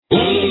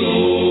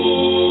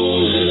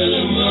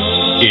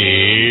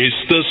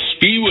It's the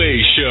Spiwe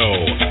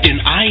Show,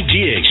 an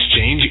idea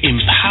exchange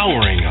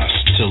empowering us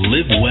to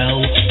live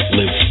well,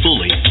 live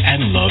fully,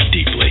 and love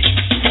deeply.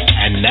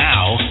 And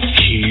now,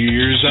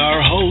 here's our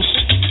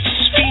host,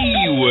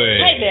 Spiwe.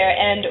 Hi there,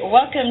 and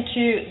welcome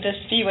to the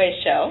Spiwe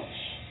Show.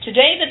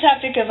 Today, the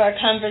topic of our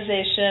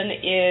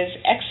conversation is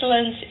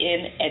excellence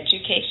in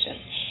education.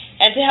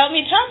 And to help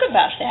me talk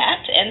about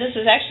that, and this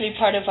is actually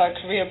part of our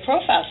career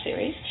profile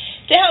series,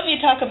 to help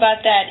me talk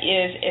about that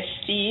is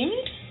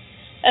esteemed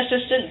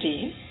Assistant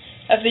Dean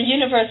of the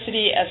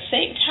University of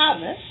St.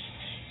 Thomas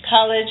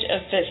College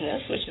of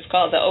Business, which is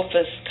called the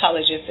Opus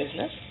College of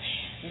Business,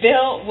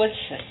 Bill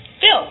Woodson.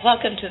 Bill,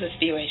 welcome to the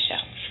Spiwe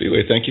Show.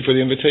 Spiwe, thank you for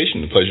the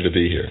invitation. A pleasure to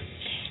be here.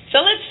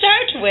 So let's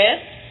start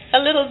with a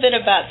little bit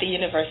about the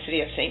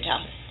University of St.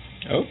 Thomas.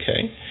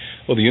 Okay.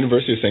 Well, the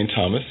University of St.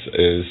 Thomas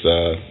is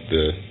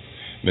the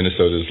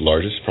Minnesota's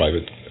largest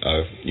private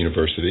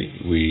university.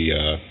 We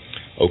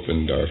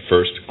opened our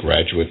first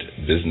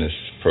graduate business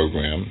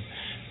program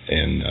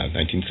in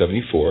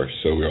 1974,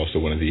 so we're also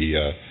one of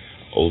the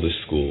oldest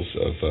schools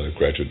of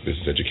graduate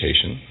business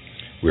education.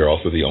 We are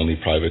also the only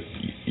private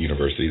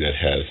university that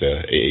has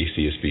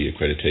AACSB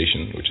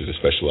accreditation, which is a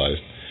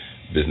specialized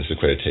business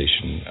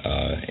accreditation,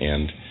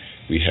 and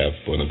we have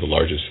one of the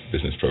largest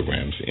business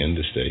programs in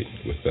the state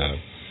with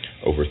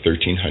over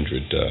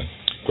 1,300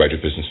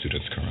 graduate business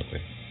students currently.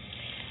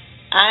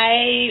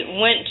 I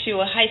went to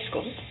a high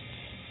school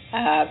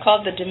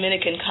called the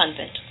Dominican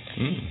Convent,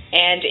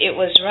 and it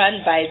was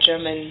run by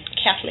German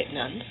Catholic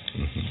nuns.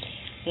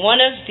 Mm-hmm. One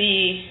of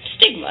the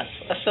stigmas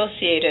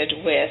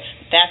associated with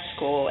that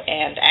school,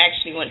 and I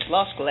actually went to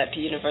law school at the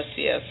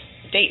University of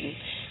Dayton,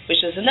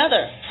 which is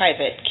another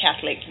private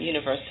Catholic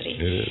university.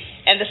 It is.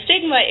 And the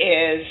stigma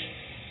is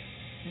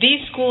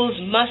these schools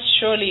must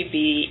surely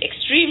be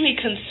extremely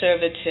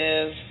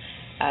conservative,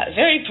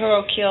 very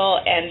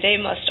parochial, and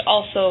they must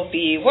also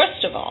be,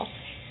 worst of all,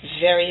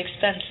 very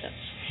expensive.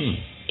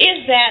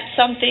 Is that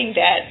something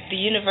that the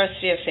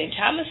University of St.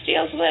 Thomas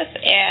deals with,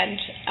 and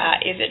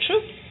is it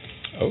true?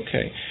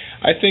 Okay.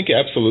 I think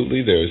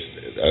absolutely there's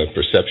a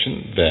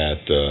perception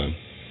that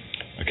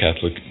a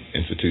Catholic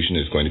institution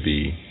is going to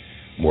be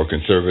more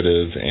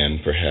conservative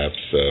and perhaps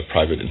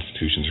private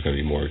institutions are going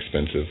to be more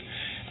expensive.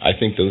 I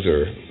think those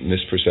are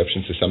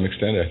misperceptions to some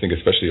extent. I think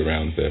especially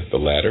around the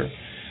latter.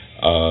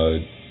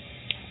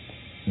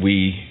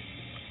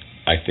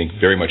 I think,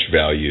 very much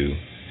value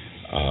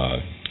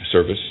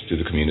service to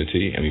the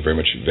community, and we very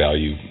much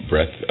value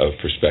breadth of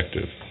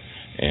perspective.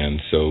 And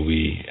so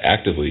we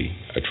actively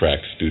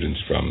attract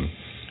students from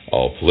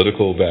all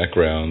political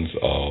backgrounds,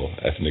 all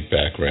ethnic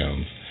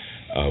backgrounds.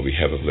 We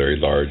have a very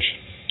large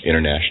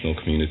international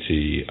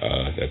community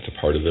that's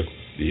a part of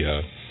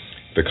the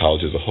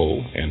college as a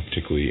whole, and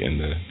particularly in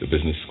the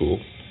business school,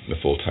 the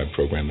full-time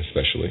program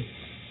especially.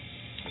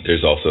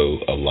 There's also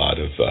a lot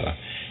of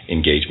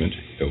engagement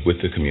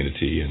with the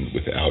community and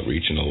with the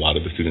outreach, and a lot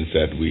of the students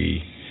that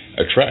we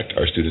attract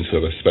are students who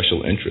have a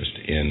special interest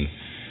in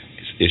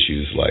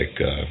issues like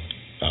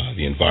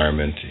the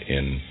environment,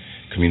 in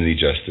community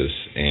justice,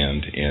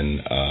 and in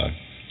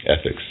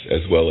ethics, as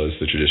well as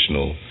the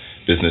traditional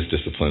business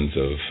disciplines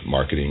of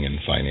marketing and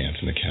finance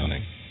and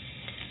accounting.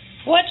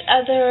 What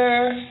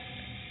other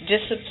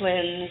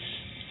disciplines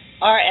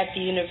are at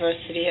the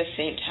University of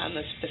St.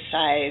 Thomas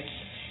besides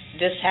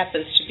this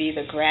happens to be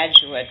the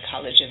Graduate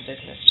College of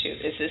Business too?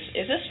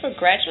 Is this for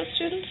graduate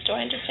students? Do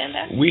I understand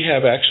that? We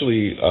have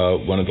actually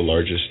one of the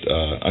largest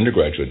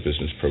undergraduate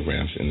business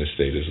programs in the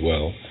state as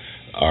well.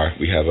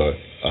 We have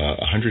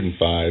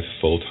 105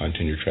 full-time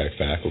tenure-track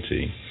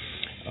faculty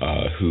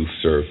who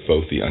serve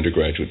both the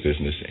undergraduate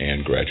business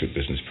and graduate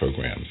business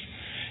programs.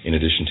 In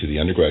addition to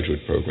the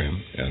undergraduate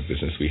program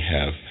business, we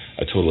have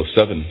a total of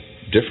 7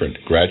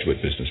 different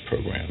graduate business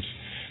programs.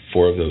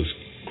 4 of those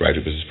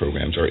graduate business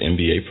programs are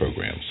MBA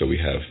programs. So we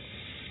have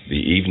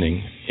the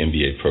evening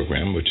MBA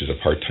program, which is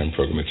a part-time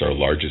program. It's our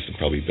largest and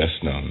probably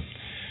best-known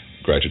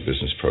graduate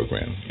business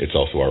program. It's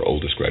also our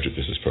oldest graduate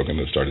business program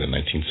that started in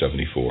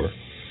 1974.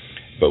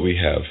 But we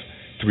have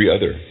 3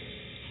 other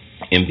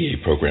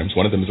MBA programs.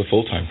 One of them is a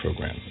full-time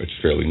program. It's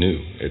fairly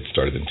new. It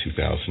started in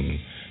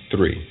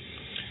 2003.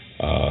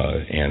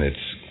 And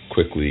it's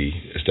quickly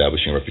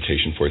establishing a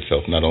reputation for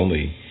itself, not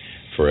only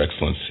for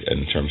excellence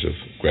in terms of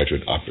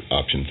graduate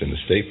options in the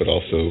state, but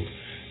also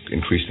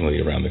increasingly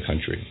around the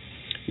country.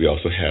 We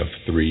also have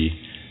 3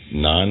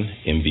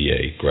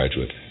 non-MBA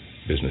graduate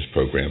business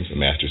programs, a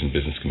master's in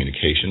business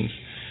communications,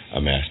 a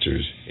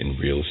master's in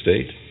real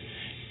estate,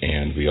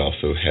 and we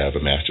also have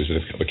a master's in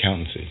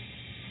accountancy.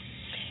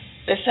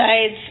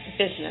 Besides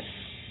business,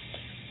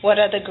 what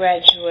other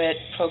graduate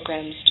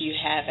programs do you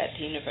have at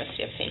the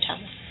University of St.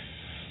 Thomas?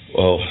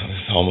 Well,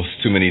 almost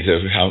too many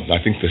to count.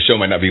 I think the show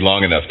might not be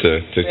long enough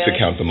to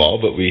count them all,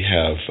 but we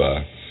have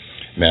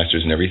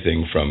masters in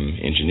everything from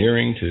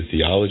engineering to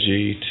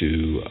theology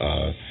to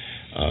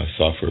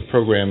software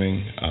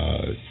programming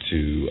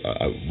to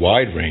a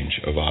wide range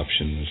of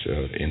options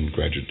in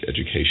graduate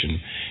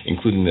education,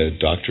 including the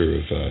Doctor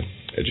of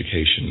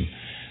Education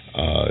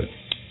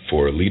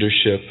for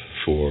leadership,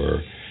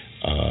 for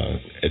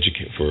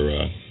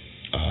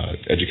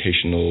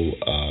educational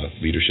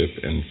leadership,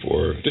 and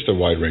for just a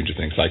wide range of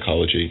things,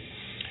 psychology.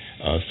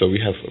 So we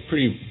have a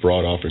pretty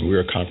broad offering.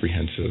 We're a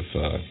comprehensive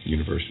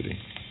university.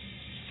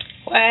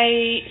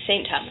 Why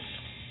St. Thomas?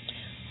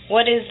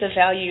 What is the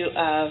value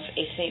of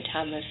a St.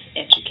 Thomas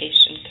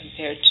education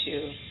compared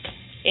to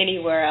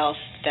anywhere else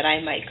that I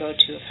might go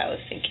to if I was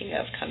thinking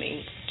of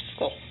coming to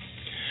school?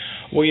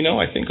 Well,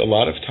 I think a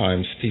lot of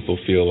times people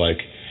feel like,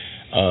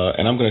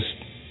 and I'm going to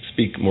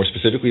speak more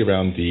specifically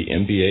around the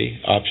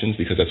MBA options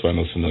because that's what I'm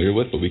most familiar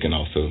with, but we can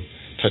also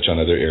touch on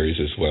other areas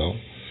as well.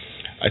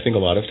 I think a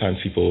lot of times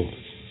people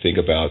think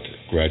about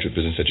graduate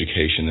business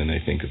education and they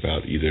think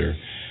about either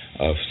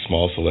a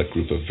small select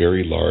group of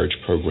very large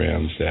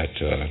programs that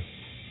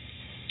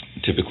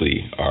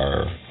typically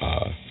are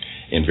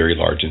in very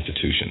large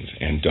institutions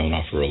and don't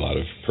offer a lot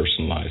of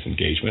personalized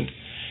engagement,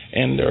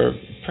 and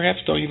perhaps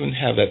don't even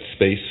have that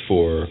space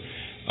for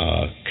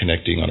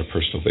connecting on a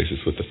personal basis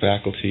with the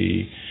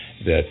faculty,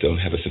 that don't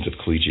have a sense of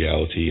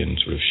collegiality and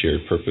sort of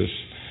shared purpose,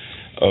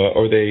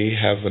 or they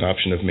have an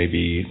option of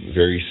maybe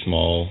very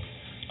small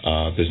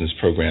business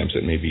programs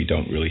that maybe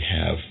don't really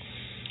have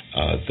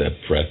the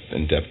breadth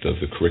and depth of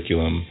the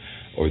curriculum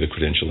or the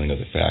credentialing of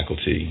the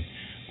faculty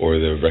or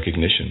the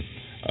recognition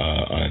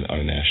on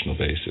a national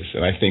basis.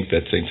 And I think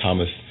that St.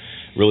 Thomas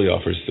really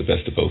offers the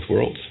best of both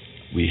worlds.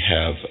 We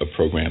have a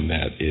program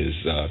that is,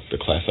 the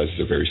class sizes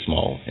are very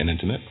small and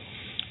intimate.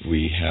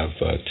 We have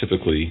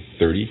typically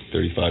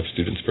 35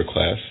 students per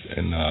class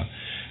in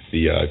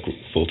the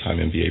full-time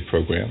MBA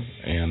program,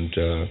 and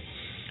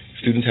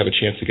students have a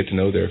chance to get to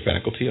know their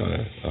faculty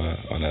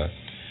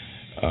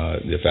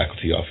the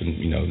faculty often,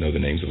 know the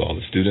names of all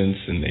the students,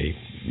 and they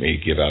may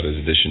give out, in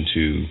addition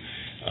to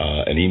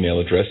an email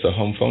address, a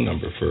home phone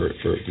number for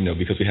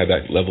because we have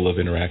that level of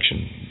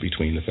interaction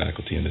between the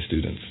faculty and the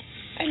students.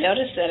 I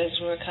noticed that as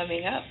we were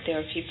coming up, there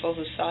were people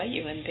who saw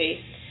you and they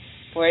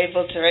were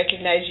able to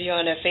recognize you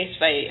on a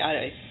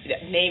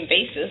name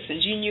basis,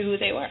 and you knew who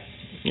they were.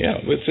 Yeah,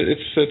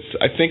 it's.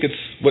 I think it's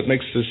what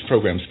makes this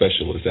program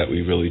special is that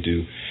we really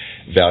do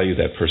value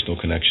that personal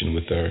connection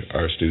with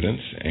our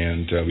students,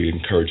 and we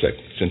encourage that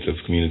sense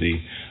of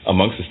community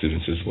amongst the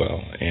students as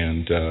well.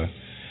 And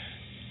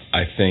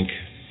I think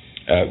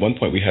at one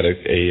point we had an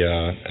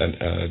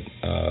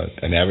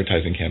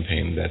advertising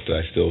campaign that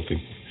I still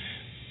think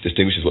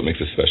distinguishes what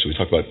makes us special. We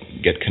talk about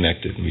get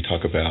connected, and we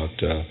talk about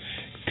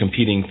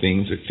competing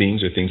themes or things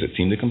that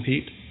seem to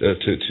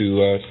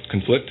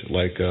conflict.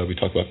 Like we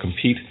talk about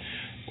compete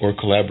or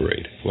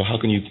collaborate. Well, how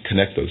can you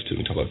connect those two?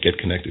 We talk about get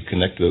connected,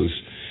 connect those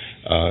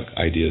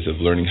ideas of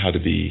learning how to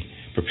be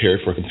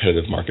prepared for a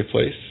competitive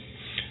marketplace,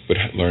 but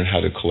learn how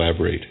to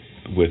collaborate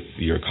with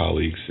your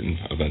colleagues and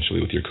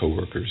eventually with your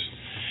coworkers.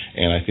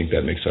 And I think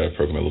that makes our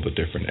program a little bit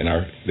different. And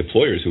our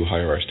employers who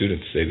hire our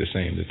students say the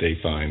same, that they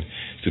find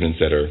students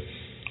that are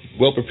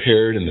well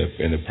prepared in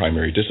the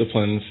primary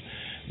disciplines,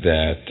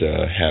 that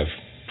have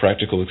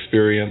practical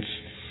experience,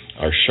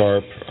 are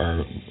sharp,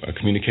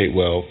 communicate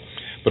well,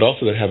 but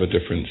also that have a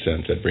different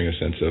sense, that bring a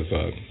sense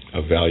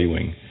of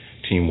valuing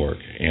teamwork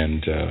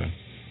and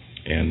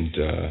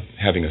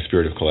having a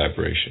spirit of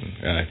collaboration.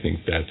 And I think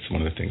that's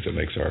one of the things that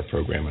makes our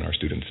program and our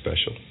students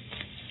special.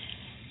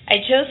 I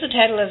chose the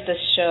title of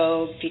this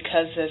show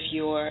because of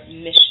your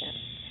mission.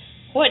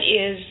 What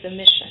is the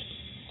mission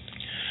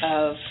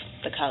of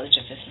the College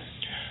of Business?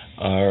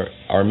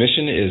 Our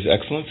mission is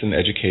excellence in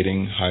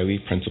educating highly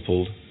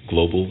principled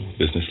global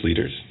business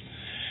leaders.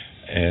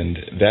 And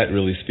that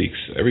really speaks,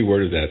 every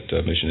word of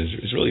that mission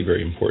is really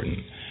very important.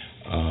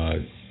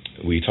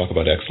 We talk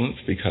about excellence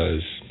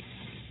because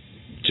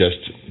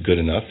just good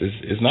enough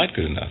is not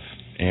good enough.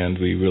 And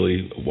we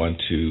really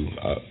want to,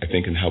 I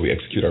think in how we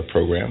execute our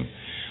program,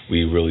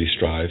 we really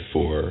strive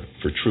for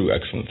true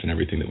excellence in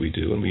everything that we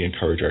do, and we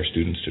encourage our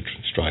students to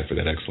strive for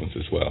that excellence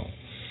as well.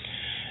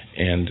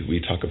 And we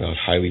talk about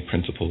highly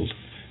principled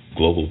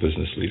global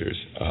business leaders,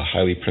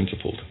 highly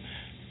principled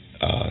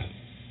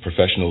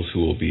professionals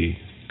who will be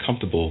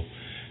comfortable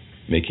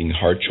making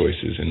hard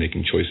choices and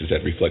making choices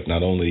that reflect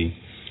not only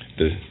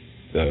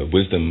the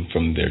wisdom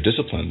from their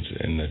disciplines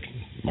in the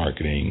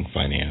marketing,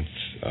 finance,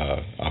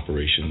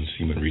 operations,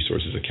 human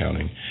resources,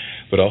 accounting,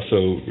 but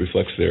also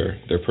reflects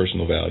their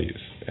personal values.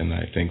 And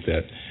I think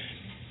that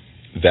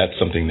that's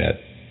something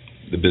that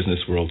the business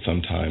world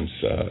sometimes,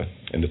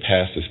 in the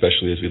past,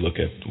 especially as we look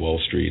at Wall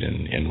Street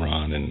and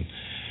Enron and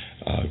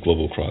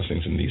Global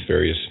Crossings and these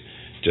various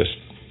just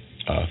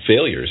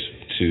failures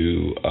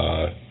to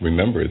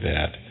remember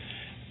that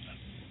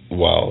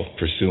while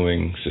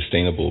pursuing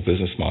sustainable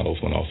business models,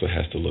 one also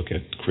has to look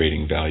at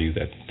creating value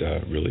that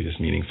really is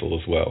meaningful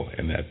as well,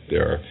 and that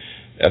there are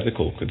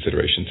ethical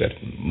considerations that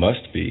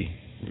must be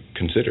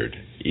considered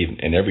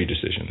in every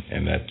decision,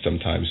 and that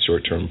sometimes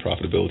short-term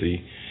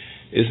profitability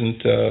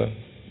isn't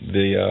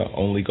the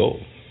only goal.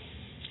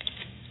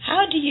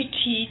 How do you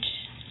teach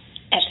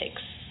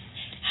ethics?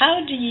 How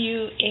do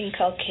you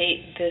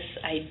inculcate this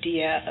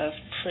idea of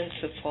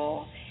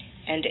principle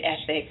and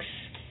ethics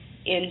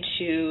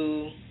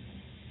into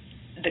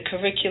the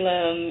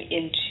curriculum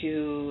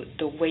into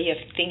the way of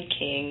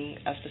thinking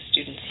of the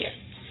students here?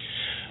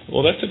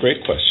 Well, that's a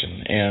great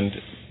question, and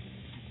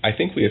I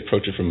think we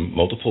approach it from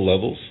multiple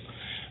levels.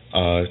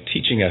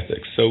 Teaching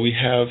ethics. So we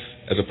have,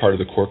 as a part of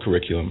the core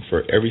curriculum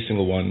for every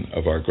single one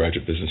of our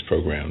graduate business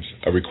programs,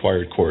 a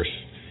required course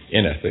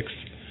in ethics.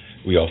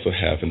 We also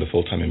have in the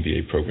full-time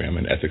MBA program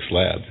an ethics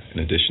lab, in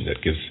addition,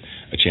 that gives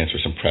a chance for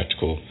some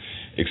practical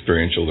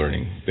experiential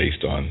learning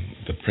based on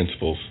the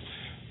principles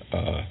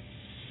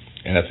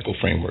and ethical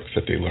frameworks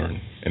that they learn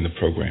in the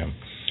program.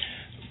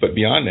 But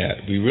beyond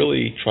that, we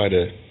really try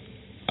to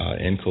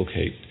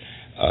inculcate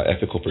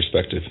ethical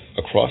perspective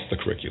across the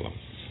curriculum,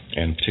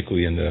 and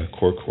particularly in the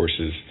core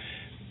courses,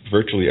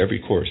 virtually every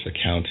course,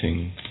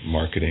 accounting,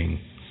 marketing,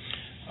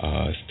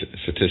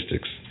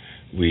 statistics,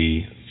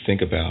 we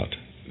think about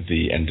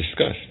and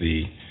discuss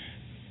the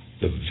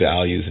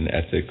values and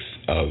ethics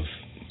of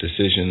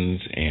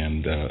decisions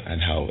and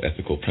how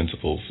ethical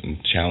principles and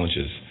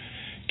challenges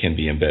can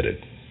be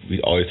embedded.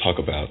 We always talk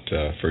about,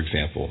 for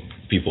example,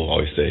 people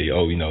always say,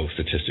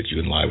 statistics,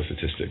 you can lie with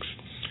statistics.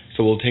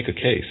 So we'll take a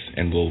case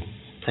and we'll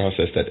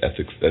process that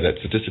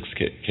statistics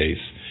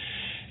case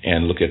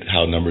and look at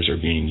how numbers are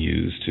being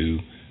used to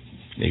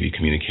maybe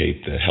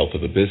communicate the health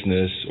of a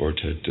business or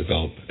to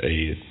develop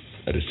a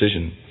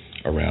decision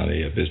around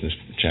a business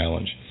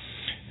challenge.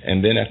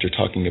 And then after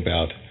talking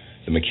about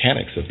the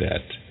mechanics of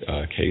that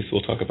case,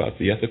 we'll talk about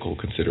the ethical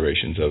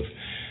considerations of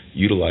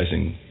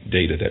utilizing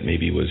data that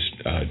maybe was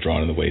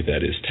drawn in a way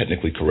that is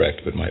technically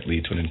correct but might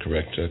lead to an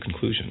incorrect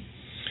conclusion.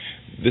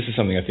 This is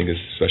something I think is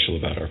special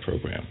about our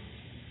program.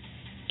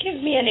 Give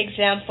me an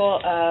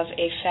example of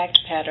a fact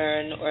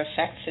pattern or a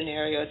fact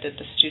scenario that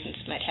the students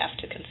might have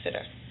to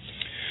consider.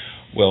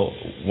 Well,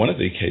 one of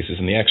the cases,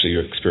 and they actually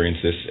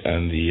experienced this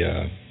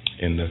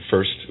in the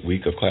first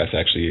week of class,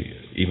 actually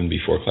even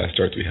before class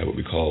starts, we have what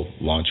we call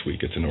launch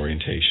week. It's an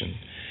orientation.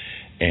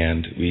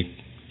 And we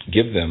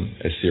give them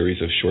a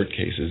series of short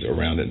cases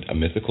around a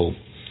mythical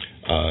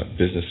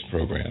business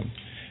program.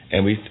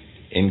 And we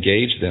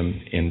engage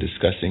them in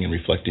discussing and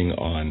reflecting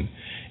on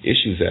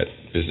issues that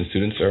business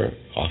students are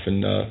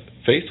often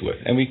faced with.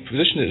 And we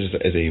position it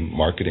as a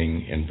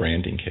marketing and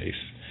branding case.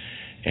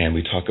 And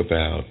we talk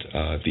about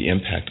the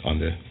impact on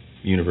the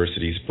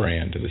university's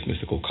brand of this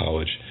mythical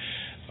college.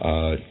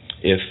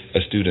 If a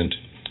student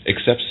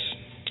accepts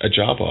a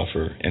job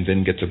offer and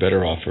then gets a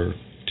better offer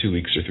 2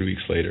 weeks or 3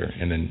 weeks later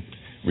and then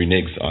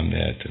reneges on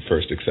that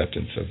first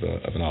acceptance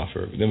of an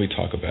offer, then we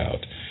talk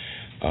about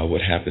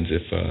what happens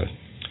if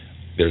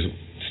there's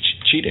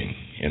cheating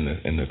in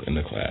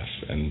the class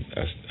and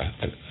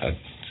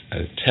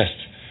a test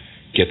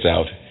gets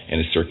out and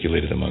is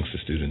circulated amongst the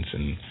students,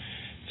 and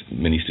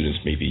many students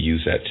maybe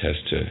use that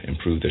test to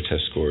improve their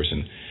test scores.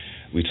 And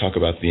we talk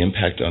about the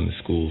impact on the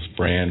school's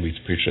brand. We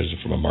preach it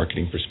from a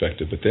marketing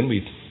perspective, but then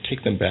we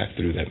take them back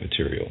through that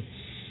material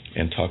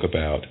and talk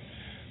about,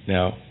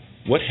 now,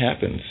 what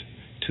happens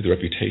to the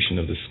reputation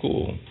of the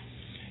school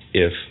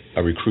if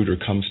a recruiter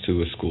comes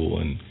to a school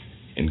and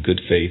in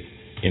good faith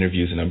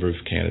interviews a number of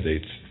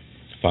candidates,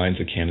 finds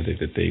a candidate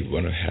that they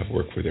want to have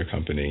work for their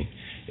company,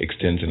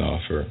 extends an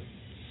offer,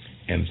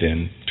 and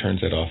then turns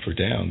that offer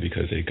down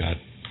because they got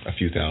a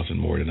few thousand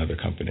more at another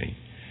company.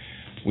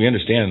 We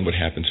understand what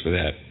happens for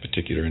that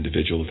particular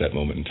individual at that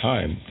moment in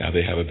time. Now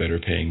they have a better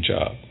paying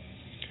job.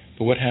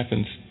 But what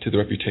happens to the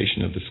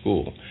reputation of the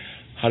school?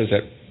 How does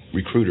that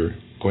recruiter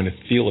going to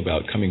feel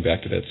about coming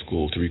back to that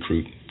school to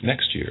recruit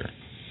next year?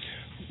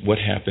 What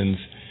happens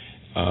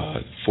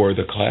for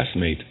the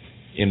classmate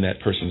in that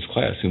person's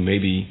class who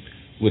maybe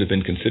would have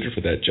been considered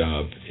for that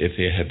job if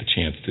they had the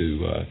chance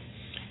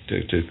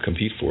to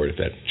compete for it, if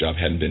that job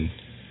hadn't been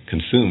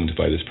consumed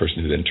by this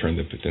person who then turned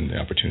the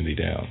opportunity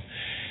down?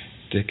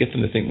 To get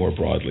them to think more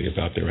broadly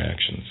about their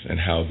actions and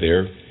how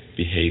their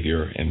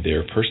behavior and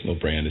their personal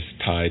brand is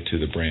tied to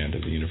the brand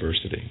of the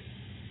university.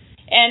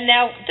 And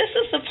now this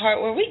is the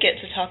part where we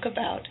get to talk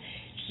about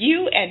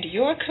you and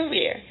your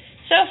career.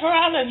 So for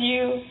all of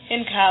you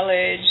in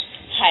college,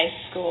 high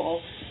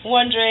school,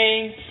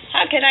 wondering,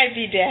 how can I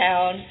be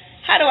down?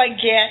 How do I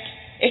get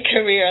a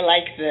career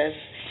like this?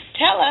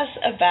 Tell us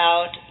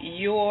about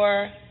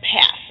your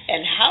path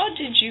and how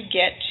did you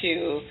get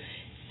to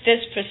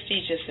this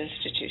prestigious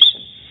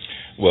institution?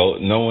 Well,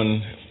 no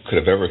one could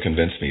have ever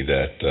convinced me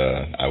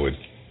that I would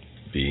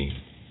be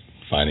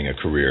finding a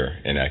career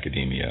in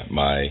academia.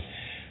 My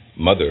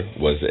mother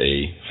was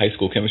a high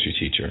school chemistry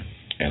teacher,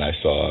 and I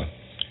saw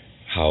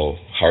how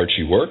hard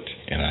she worked,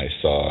 and I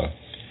saw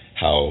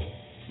how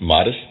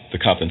modest the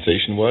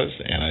compensation was,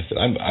 and I said,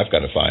 I've got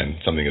to find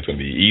something that's going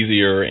to be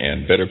easier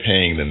and better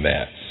paying than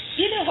that.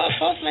 You know what?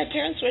 Both my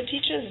parents were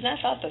teachers, and I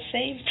thought the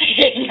same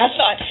thing. I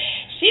thought,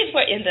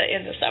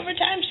 in the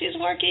summertime she's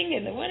working,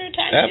 in the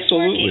wintertime she's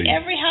working,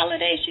 every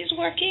holiday she's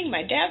working.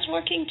 My dad's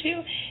working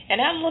too,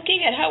 and I'm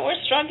looking at how we're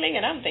struggling,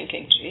 and I'm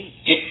thinking, gee,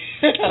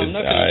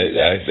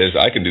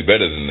 I can do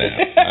better than that.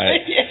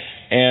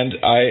 And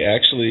I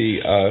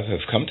actually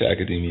have come to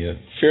academia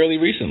fairly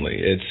recently.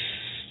 It's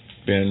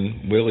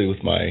been really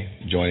with my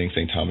joining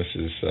St.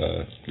 Thomas's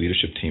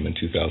leadership team in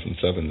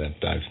 2007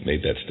 that I've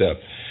made that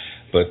step.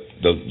 But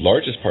the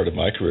largest part of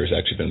my career has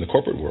actually been in the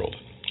corporate world.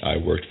 I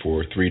worked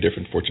for 3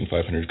 different Fortune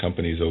 500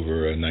 companies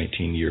over a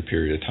 19-year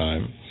period of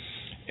time,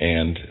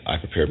 and I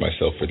prepared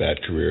myself for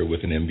that career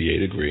with an MBA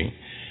degree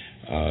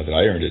that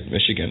I earned at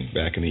Michigan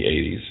back in the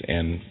 80s.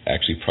 And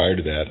actually prior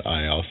to that,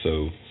 I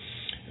also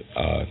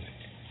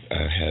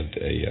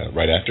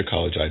right after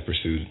college, I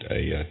pursued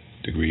a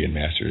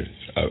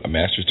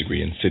master's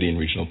degree in city and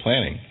regional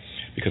planning,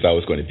 because I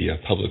was going to be a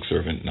public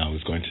servant and I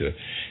was going to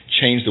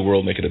change the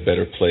world, make it a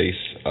better place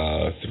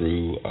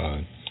through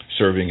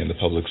serving in the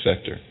public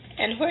sector.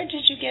 And where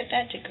did you get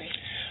that degree?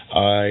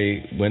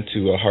 I went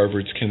to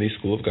Harvard's Kennedy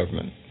School of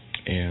Government,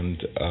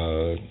 and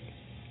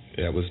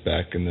that was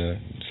back in the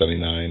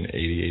 79,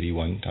 80,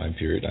 81 time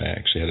period. I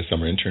actually had a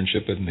summer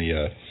internship in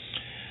the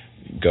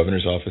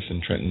governor's office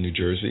in Trenton, New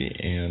Jersey,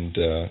 and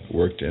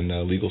worked in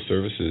legal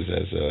services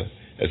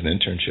as an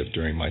internship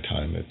during my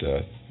time at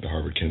the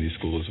Harvard Kennedy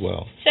School as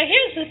well. So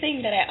here's the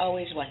thing that I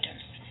always wonder,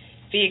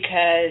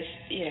 because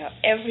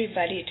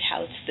everybody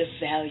touts the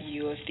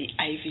value of the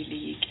Ivy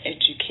League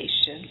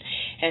education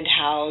and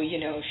how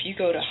if you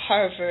go to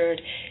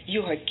Harvard,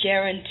 you are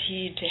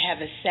guaranteed to have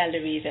a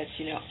salary that's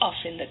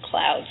off in the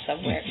clouds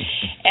somewhere.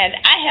 And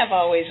I have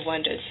always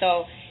wondered,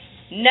 so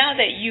now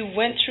that you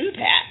went through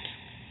that,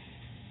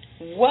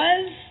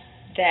 was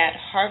that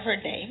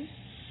Harvard name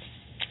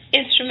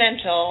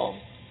instrumental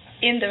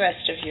in the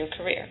rest of your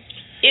career?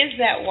 Is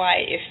that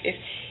why,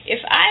 if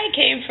I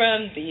came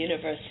from the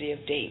University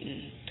of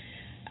Dayton,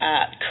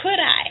 could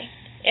I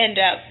end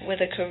up with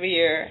a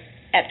career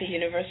at the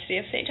University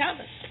of St.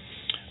 Thomas?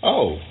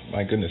 Oh,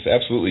 my goodness,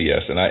 absolutely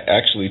yes. And I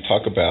actually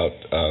talk about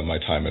my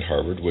time at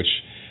Harvard,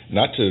 which,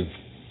 not to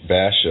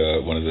bash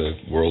one of the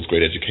world's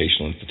great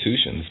educational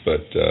institutions,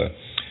 but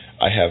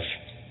I have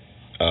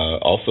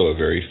also a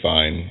very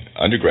fine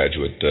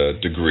undergraduate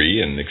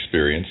degree and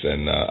experience,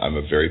 and I'm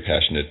a very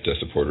passionate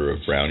supporter of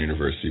Brown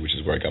University, which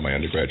is where I got my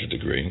undergraduate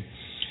degree.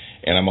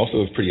 And I'm also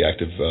a pretty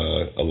active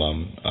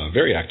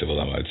very active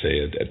alum, I'd say,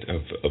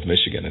 of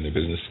Michigan in the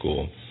business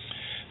school.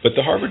 But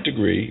the Harvard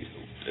degree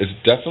is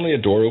definitely a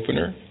door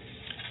opener.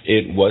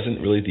 It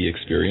wasn't really the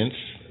experience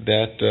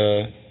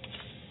that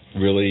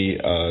really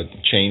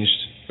changed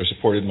or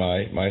supported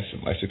my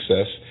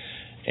success.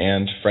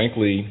 And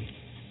frankly,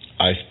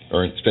 I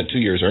spent 2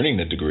 years earning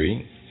the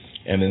degree,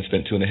 and then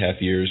spent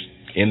 2.5 years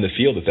in the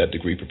field that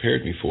degree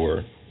prepared me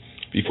for,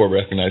 before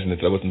recognizing that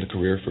wasn't the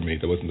career for me,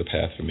 that wasn't the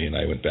path for me, and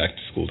I went back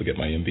to school to get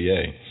my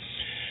MBA.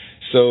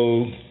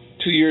 So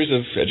 2 years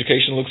of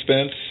educational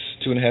expense,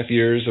 2.5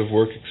 years of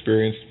work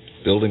experience,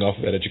 building off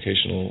of that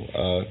educational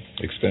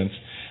expense,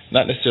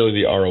 not necessarily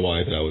the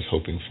ROI that I was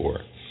hoping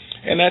for.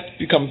 And that's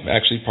become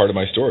actually part of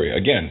my story.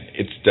 Again,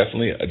 it's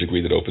definitely a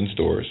degree that opens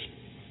doors.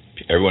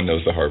 Everyone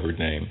knows the Harvard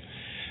name.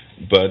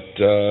 But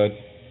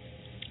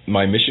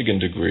my Michigan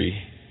degree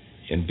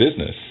in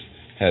business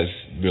has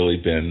really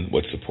been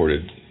what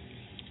supported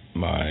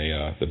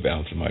the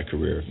balance of my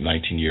career.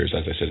 19 years,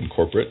 as I said, in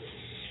corporate,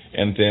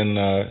 and then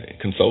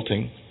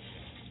consulting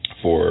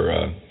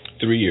for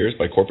 3 years.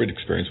 My corporate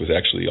experience was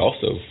actually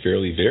also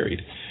fairly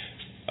varied.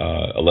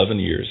 11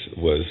 years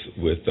was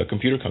with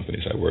computer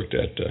companies. I worked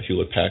at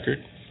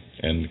Hewlett-Packard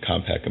and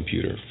Compaq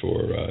Computer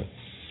for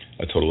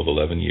a total of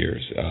 11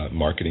 years,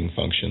 marketing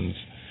functions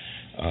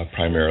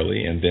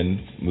primarily, and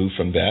then moved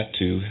from that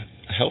to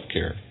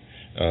healthcare,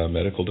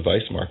 medical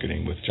device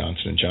marketing with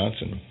Johnson &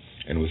 Johnson,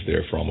 and was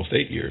there for almost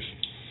 8 years.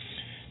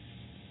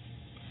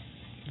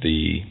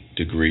 The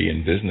degree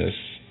in business,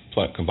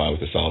 combined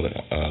with a solid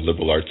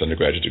liberal arts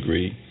undergraduate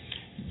degree,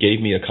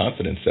 gave me a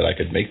confidence that I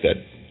could make that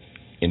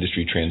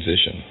industry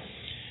transition.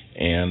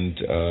 And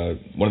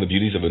one of the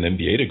beauties of an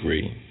MBA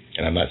degree,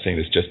 and I'm not saying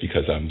this just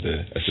because I'm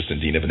the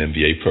assistant dean of an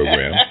MBA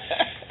program,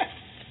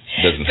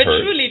 doesn't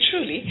hurt.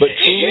 But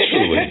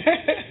truly,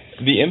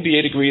 the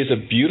MBA degree is a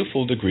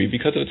beautiful degree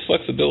because of its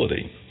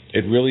flexibility.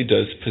 It really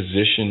does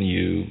position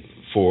you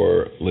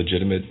for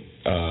legitimate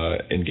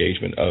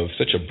engagement of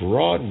such a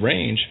broad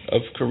range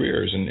of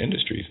careers and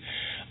industries.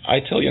 I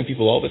tell young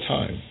people all the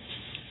time,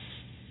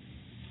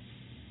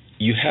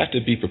 you have to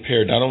be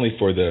prepared not only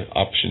for the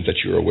options that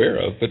you're aware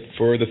of, but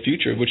for the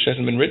future, which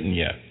hasn't been written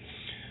yet.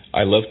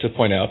 I love to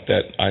point out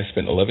that I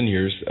spent 11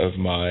 years of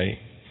my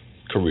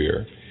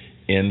career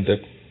in the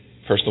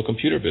personal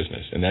computer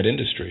business, in that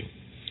industry.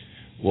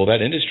 Well,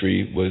 that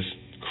industry was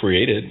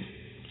created,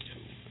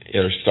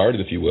 or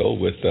started, if you will,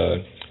 with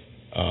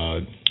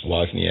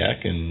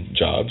Wozniak and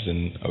Jobs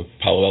in a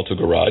Palo Alto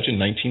garage in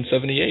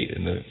 1978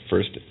 in the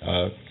first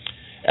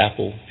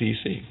Apple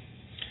PC.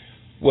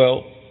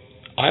 Well,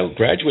 I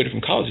graduated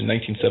from college in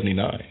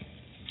 1979.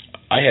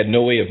 I had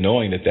no way of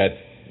knowing that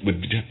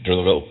would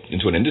develop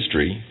into an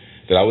industry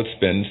that I would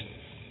spend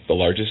the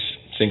largest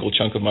single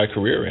chunk of my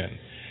career in.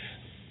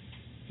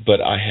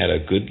 But I had a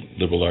good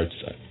liberal arts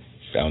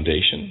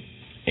foundation,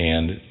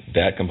 and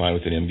that combined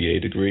with an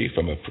MBA degree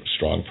from a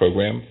strong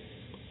program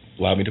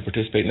allowed me to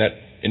participate in that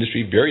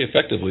industry very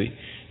effectively,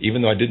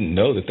 even though I didn't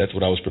know that that's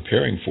what I was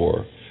preparing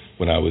for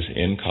when I was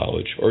in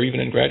college or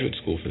even in graduate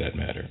school for that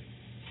matter.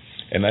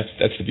 And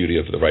that's the beauty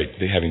of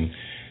having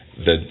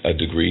a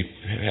degree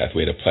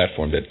pathway and a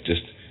platform that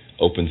just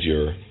opens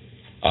your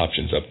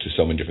options up to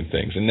so many different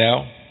things. And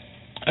now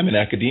I'm in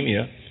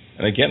academia,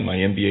 and again, my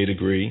MBA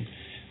degree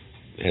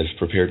has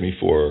prepared me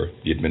for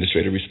the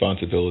administrative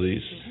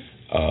responsibilities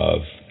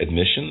of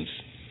admissions,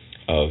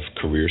 of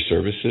career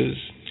services,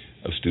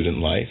 of student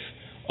life.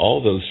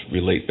 All those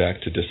relate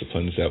back to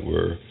disciplines that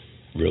were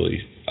really,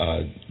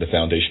 the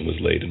foundation was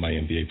laid in my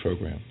MBA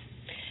program.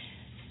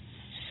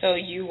 So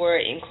you were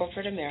in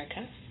corporate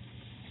America,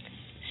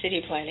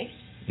 city planning,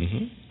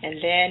 and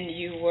then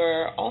you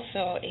were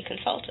also a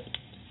consultant.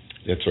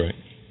 That's right.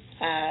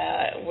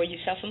 Were you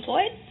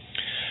self-employed?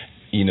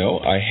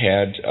 I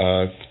had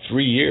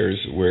 3 years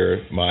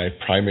where my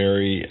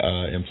primary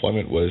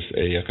employment was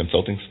a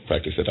consulting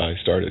practice that I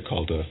started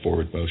called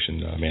Forward Motion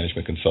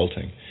Management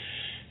Consulting.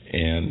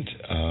 And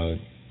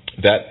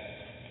that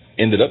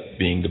ended up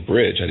being the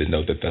bridge. I didn't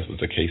know that was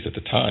the case at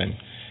the time,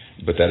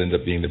 but that ended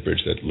up being the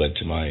bridge that led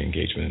to my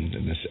engagement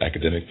in this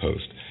academic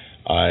post.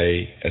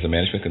 As a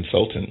management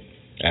consultant,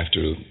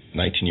 after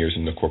 19 years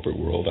in the corporate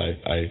world,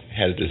 I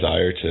had a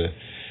desire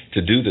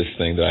to do this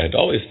thing that I had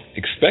always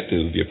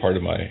expected would be a part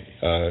of my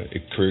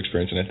career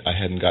experience, and I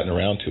hadn't gotten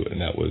around to it,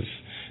 and that was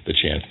the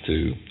chance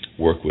to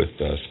work with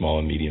small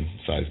and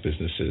medium-sized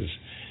businesses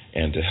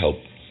and to help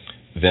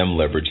them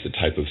leverage the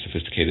type of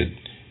sophisticated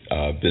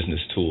business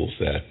tools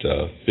that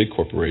big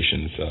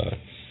corporations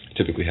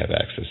typically have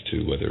access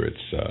to, whether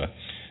it's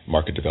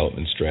market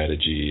development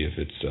strategy, if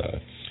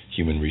it's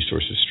human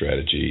resources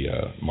strategy,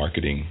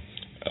 marketing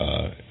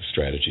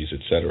strategies,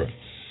 etc.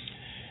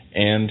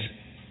 And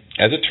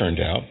as it turned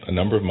out, a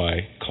number of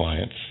my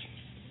clients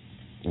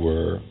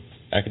were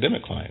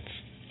academic clients,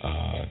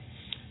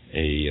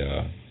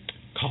 a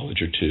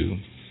college or two,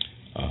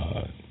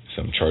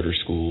 some charter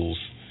schools.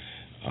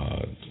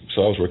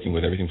 So I was working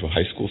with everything from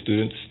high school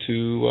students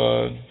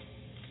to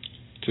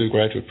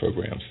graduate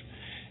programs.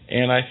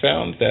 And I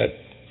found that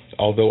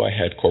although I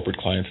had corporate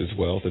clients as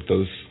well, that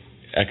those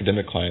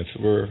academic clients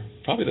were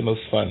probably the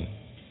most fun.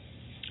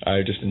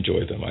 I just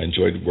enjoyed them. I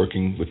enjoyed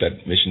working with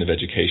that mission of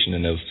education,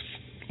 and it was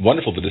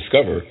wonderful to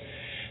discover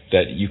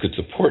that you could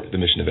support the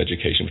mission of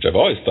education, which I've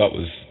always thought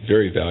was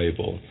very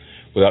valuable,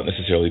 without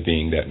necessarily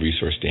being that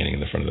resource standing in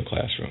the front of the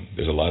classroom.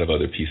 There's a lot of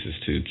other pieces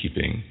to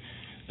keeping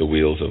the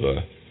wheels of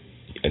an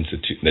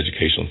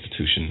educational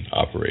institution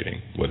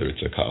operating, whether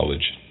it's a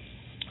college,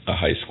 a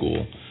high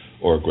school,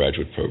 or a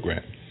graduate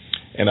program.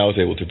 And I was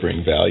able to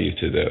bring value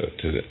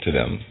to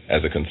them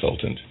as a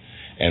consultant.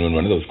 And when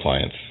one of those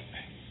clients,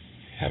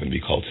 happened to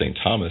be called St.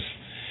 Thomas,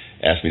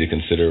 asked me to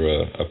consider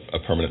a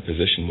permanent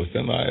position with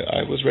them,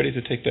 I was ready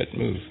to take that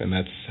move, and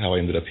that's how I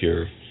ended up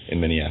here in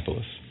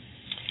Minneapolis.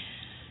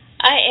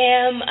 I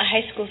am a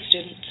high school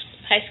student,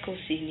 high school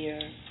senior.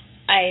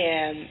 I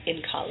am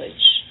in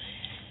college,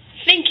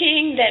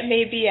 thinking that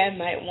maybe I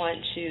might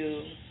want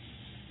to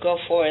go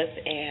forth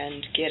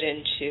and get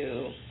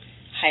into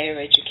higher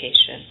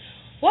education.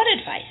 What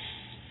advice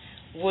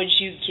would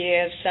you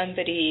give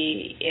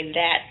somebody in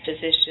that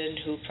position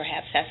who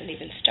perhaps hasn't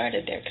even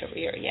started their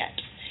career yet,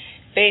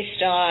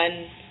 based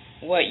on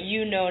what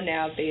you know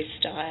now,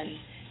 based on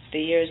the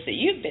years that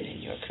you've been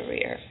in your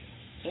career?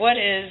 What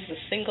is the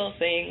single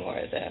thing or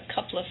the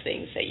couple of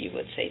things that you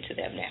would say to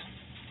them now?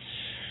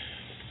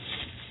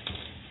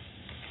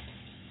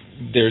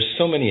 There's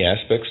so many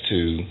aspects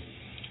to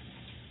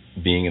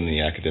being in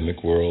the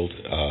academic world,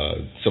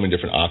 so many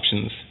different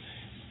options,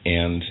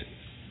 and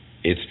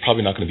it's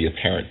probably not going to be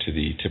apparent to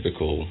the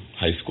typical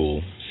high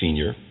school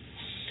senior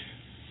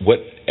what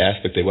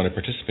aspect they want to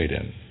participate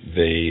in.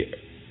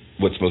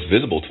 What's most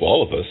visible to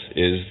all of us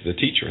is the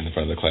teacher in the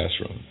front of the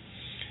classroom.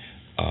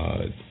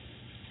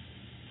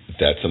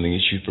 That's something you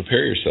should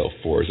prepare yourself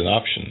for as an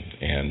option,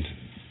 and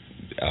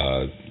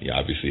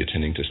obviously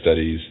attending to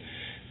studies,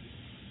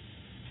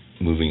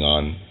 moving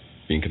on,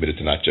 being committed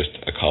to not just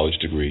a college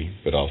degree,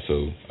 but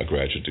also a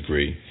graduate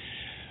degree,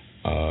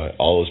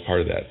 all is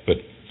part of that. But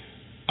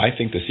I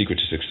think the secret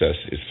to success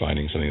is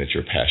finding something that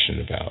you're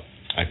passionate about.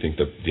 I think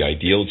the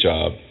ideal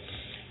job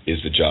is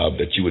the job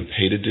that you would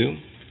pay to do,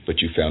 but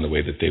you found a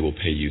way that they will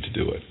pay you to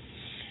do it.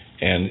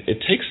 And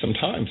it takes some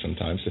time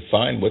sometimes to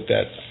find what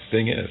that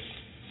thing is.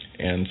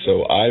 And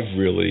so I've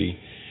really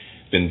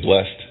been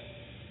blessed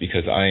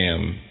because I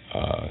am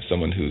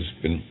someone who's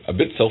been a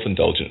bit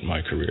self-indulgent in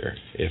my career.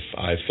 If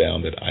I've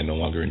found that I no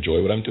longer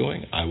enjoy what I'm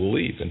doing, I will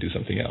leave and do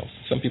something else.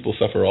 Some people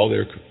suffer all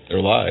their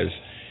lives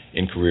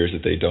in careers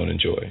that they don't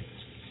enjoy.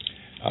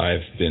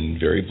 I've been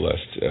very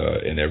blessed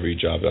in every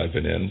job that I've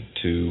been in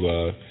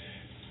to,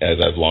 as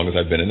long as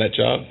I've been in that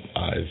job,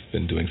 I've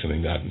been doing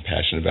something that I've been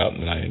passionate about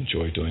and that I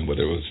enjoy doing,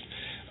 whether it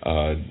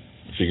was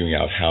figuring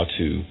out how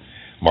to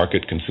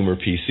market consumer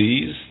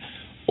PCs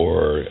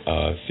or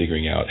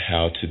figuring out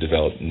how to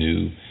develop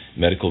new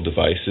medical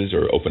devices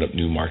or open up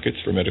new markets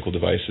for medical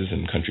devices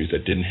in countries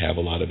that didn't have a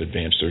lot of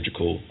advanced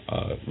surgical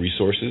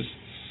resources,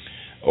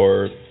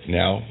 or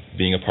now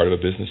being a part of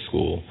a business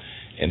school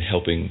and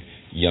helping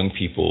young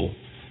people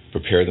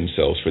prepare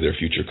themselves for their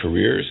future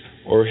careers,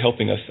 or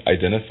helping us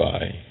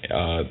identify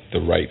the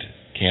right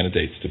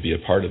candidates to be a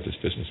part of this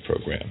business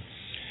program.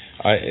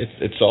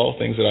 It's all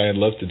things that I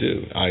love to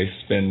do. I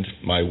spend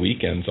my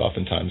weekends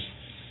oftentimes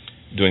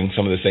doing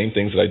some of the same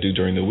things that I do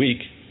during the week,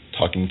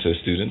 talking to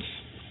students,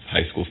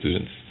 high school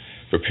students,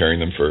 preparing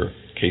them for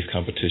case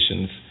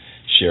competitions,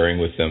 sharing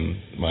with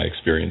them my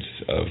experience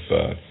of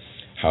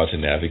how to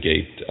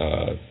navigate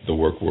the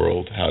work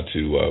world, how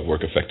to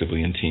work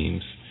effectively in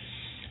teams.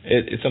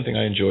 It's something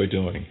I enjoy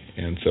doing.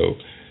 And so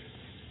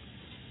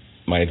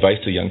my advice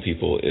to young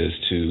people is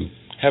to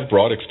have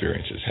broad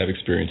experiences, have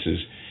experiences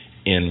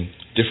in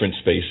different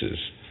spaces.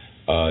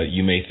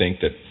 You may think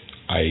that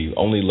I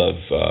only love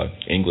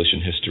English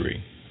and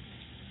history,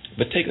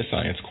 but take a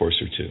science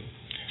course or two.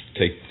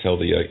 Tell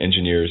the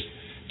engineers,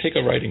 take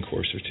a writing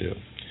course or two.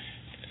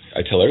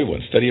 I tell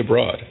everyone, study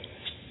abroad.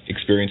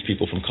 Experience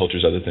people from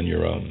cultures other than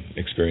your own.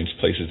 Experience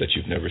places that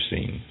you've never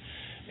seen.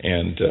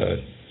 And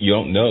you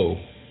don't know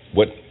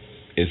what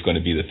is going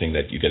to be the thing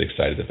that you get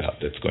excited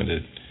about that's going to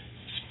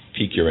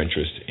pique your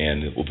interest,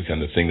 and it will become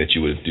the thing that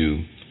you would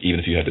do even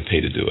if you had to pay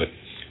to do it.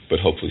 But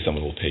hopefully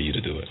someone will pay you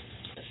to do it.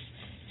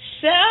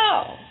 So,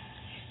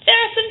 there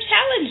are some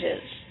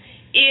challenges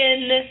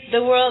in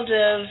the world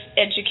of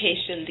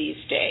education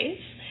these days.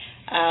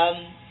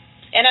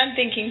 And I'm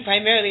thinking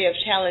primarily of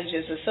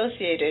challenges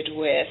associated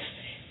with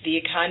the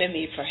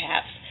economy,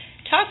 perhaps.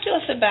 Talk to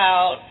us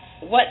about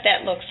what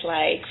that looks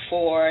like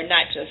for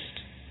not just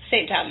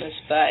St. Thomas,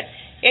 but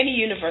any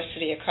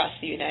university across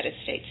the United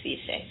States these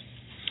days.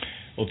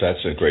 Well,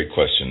 that's a great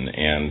question,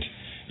 and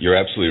you're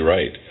absolutely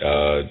right.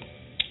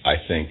 I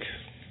think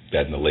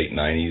that in the late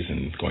 90s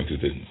and going through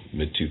the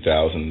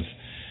mid-2000s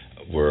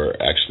were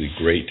actually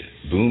great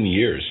boom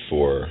years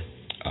for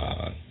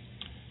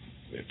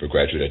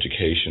graduate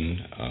education.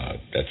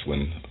 That's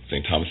when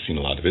St. Thomas has seen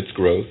a lot of its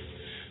growth.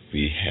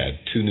 We had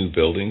 2 new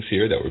buildings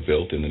here that were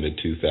built in the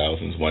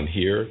mid-2000s, one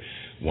here,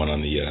 one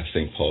on the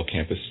St. Paul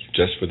campus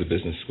just for the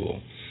business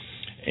school.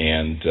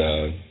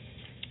 And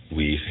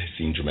we've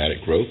seen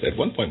dramatic growth. At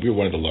one point, we were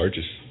one of the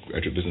largest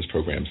graduate business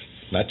programs,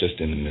 not just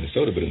in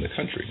Minnesota, but in the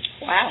country.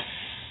 Wow.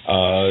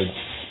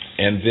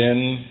 And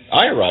then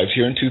I arrived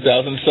here in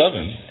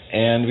 2007,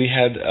 and we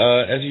had,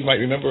 as you might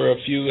remember, a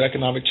few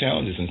economic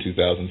challenges in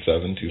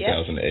 2007,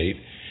 2008,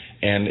 yep.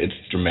 And it's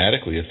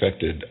dramatically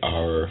affected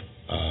our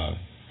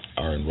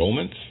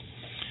enrollments.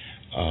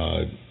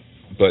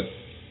 But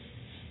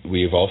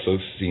we have also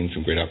seen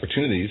some great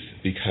opportunities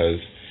because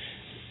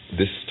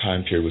this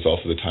time period was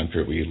also the time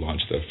period we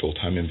launched a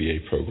full-time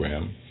MBA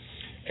program,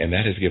 and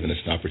that has given us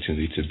an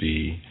opportunity to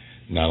be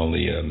not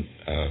only a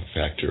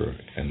factor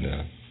in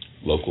the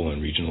local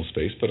and regional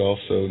space, but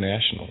also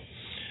national.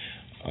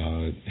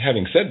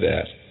 Having said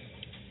that,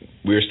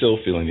 we're still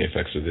feeling the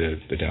effects of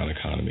the down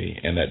economy,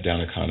 and that down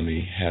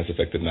economy has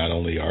affected not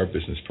only our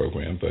business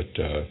program, but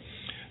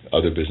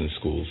other business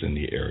schools in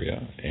the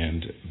area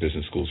and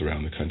business schools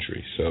around the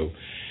country. So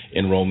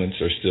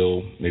enrollments are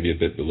still maybe a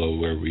bit below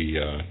where we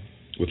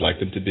would like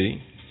them to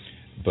be,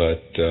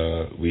 but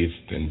we've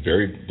been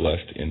very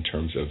blessed in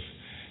terms of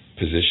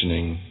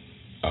positioning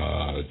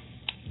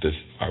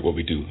what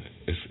we do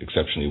is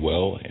exceptionally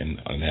well, and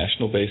on a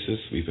national basis,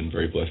 we've been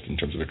very blessed in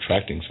terms of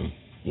attracting some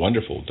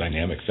wonderful,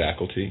 dynamic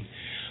faculty.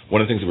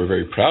 One of the things that we're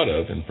very proud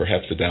of, and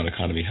perhaps the down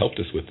economy helped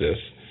us with this,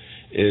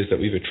 is that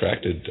we've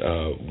attracted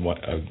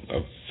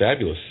a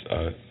fabulous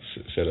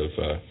set of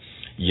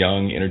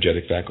young,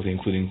 energetic faculty,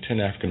 including 10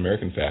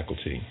 African-American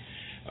faculty,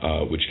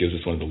 which gives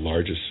us one of the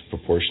largest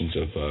proportions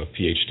of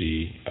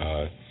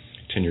PhD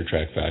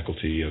tenure-track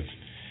faculty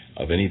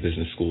of any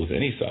business school of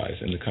any size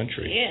in the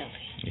country. Yeah.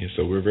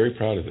 So we're very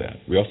proud of that.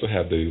 We also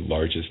have the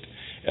largest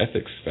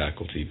ethics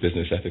faculty,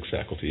 business ethics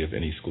faculty of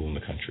any school in the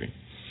country.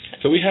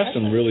 So we have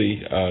some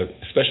really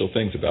special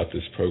things about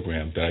this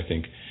program that I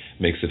think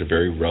makes it a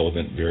very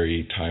relevant,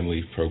 very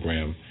timely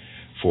program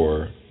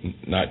for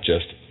not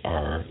just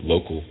our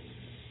local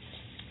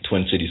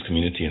Twin Cities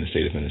community in the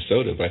state of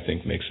Minnesota, but I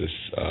think makes this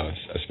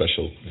a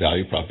special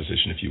value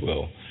proposition, if you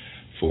will,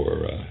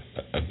 for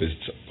a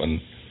business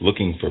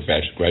looking for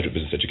graduate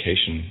business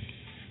education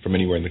from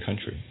anywhere in the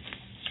country.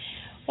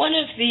 One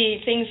of the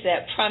things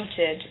that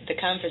prompted the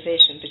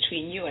conversation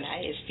between you and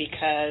I is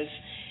because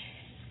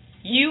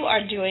you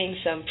are doing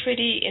some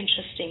pretty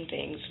interesting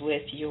things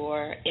with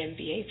your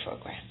MBA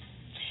program.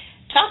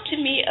 Talk to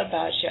me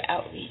about your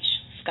outreach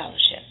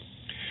scholarship.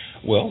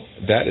 Well,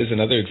 that is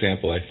another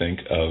example, I think,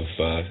 of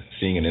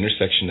seeing an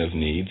intersection of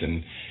needs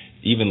and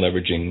even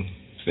leveraging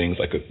things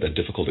like a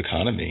difficult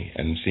economy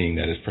and seeing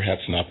that as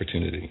perhaps an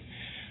opportunity.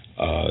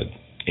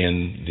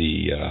 In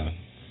the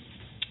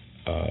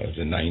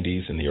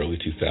 90s and the early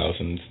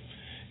 2000s,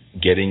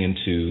 getting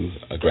into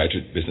a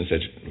graduate business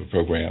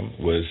program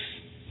was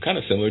kind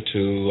of similar to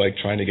like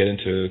trying to get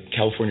into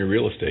California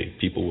real estate.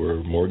 People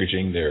were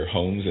mortgaging their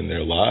homes and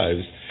their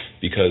lives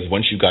because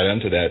once you got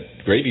onto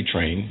that gravy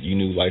train, you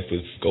knew life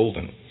was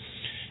golden.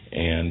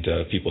 And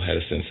people had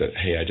a sense that,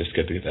 hey, I just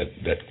got to get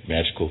that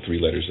magical 3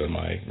 letters on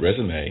my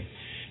resume,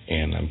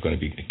 and I'm going to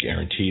be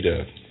guaranteed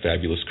a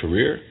fabulous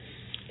career,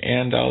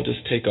 and I'll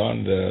just take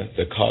on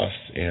the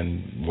costs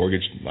and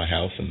mortgage my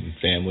house and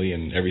family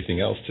and everything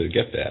else to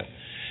get that.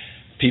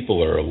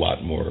 People are a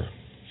lot more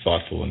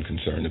thoughtful and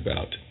concerned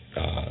about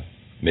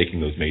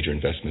making those major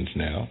investments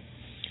now.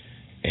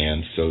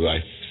 And so I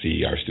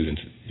see our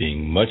students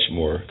being much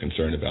more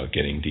concerned about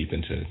getting deep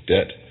into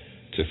debt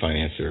to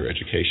finance their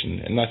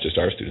education, and not just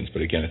our students,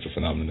 but again, it's a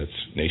phenomenon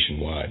that's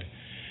nationwide.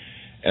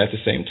 And at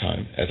the same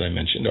time, as I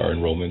mentioned, our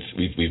enrollments,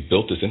 we've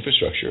built this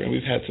infrastructure, and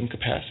we've had some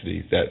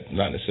capacity that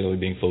not necessarily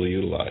being fully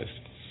utilized.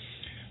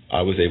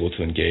 I was able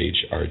to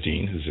engage our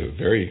dean, who's a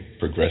very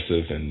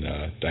progressive and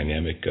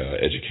dynamic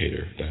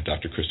educator,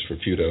 Dr. Christopher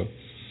Puto,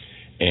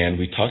 and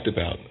we talked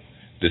about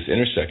this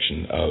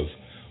intersection of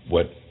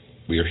what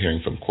we are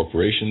hearing from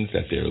corporations,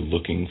 that they're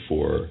looking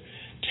for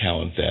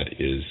talent that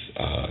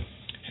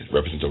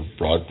represents a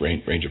broad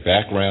range of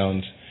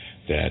backgrounds,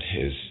 that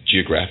is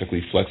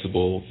geographically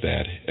flexible,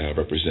 that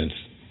represents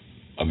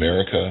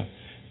America,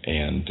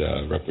 and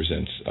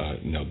represents,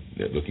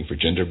 they're looking for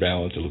gender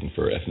balance, they're looking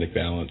for ethnic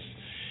balance,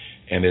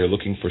 and they're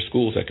looking for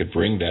schools that could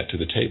bring that to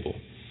the table.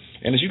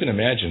 And as you can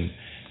imagine,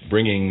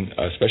 bringing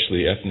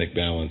especially ethnic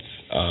balance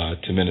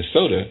to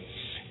Minnesota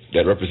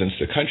that represents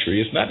the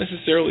country is not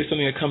necessarily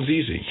something that comes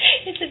easy.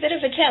 It's a bit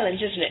of a challenge,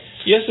 isn't it?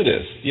 Yes, it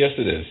is. Yes,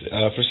 it is.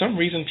 For some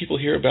reason, people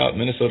hear about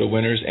Minnesota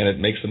winters, and it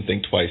makes them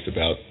think twice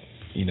about,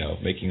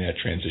 making that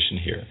transition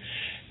here.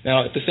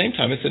 Now, at the same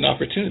time, it's an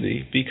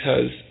opportunity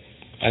because,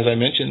 as I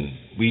mentioned,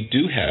 we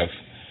do have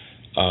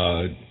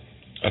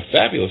a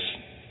fabulous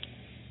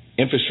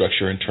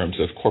infrastructure in terms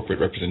of corporate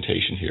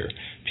representation here.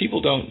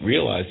 People don't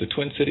realize the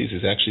Twin Cities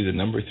is actually the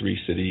number 3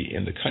 city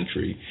in the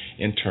country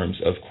in terms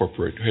of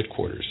corporate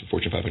headquarters,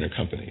 Fortune 500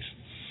 companies.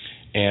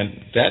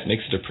 And that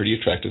makes it a pretty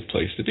attractive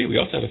place to be. We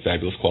also have a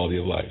fabulous quality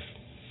of life.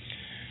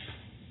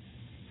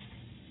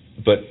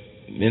 But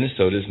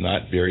Minnesota is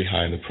not very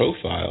high in the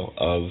profile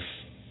of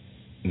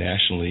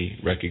nationally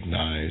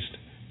recognized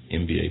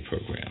MBA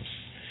programs.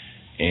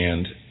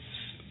 And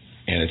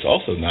it's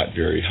also not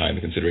very high in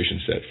the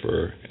consideration set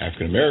for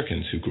African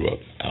Americans who grew up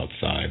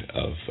outside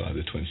of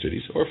the Twin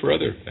Cities, or for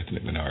other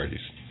ethnic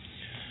minorities.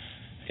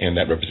 And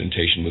that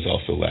representation was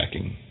also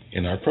lacking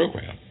in our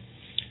program.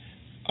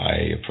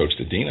 I approached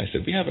the dean. I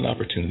said, we have an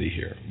opportunity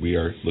here. We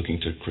are looking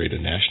to create a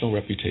national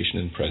reputation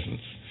and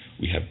presence.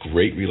 We have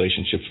great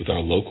relationships with our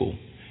local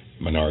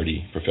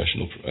minority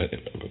professional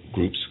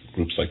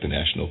groups like the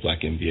National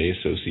Black MBA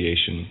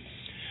Association,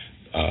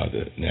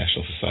 the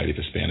National Society of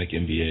Hispanic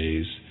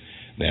MBAs,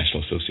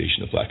 National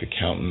Association of Black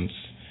Accountants,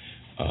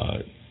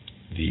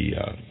 the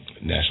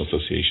National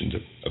Association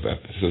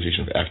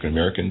of African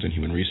Americans and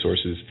Human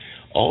Resources.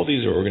 All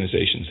these are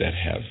organizations that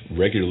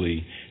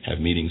regularly have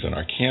meetings on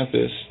our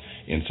campus.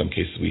 In some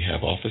cases, we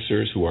have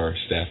officers who are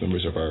staff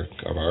members of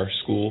our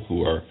school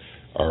who are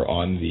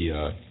on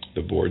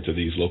the boards of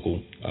these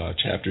local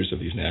chapters of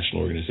these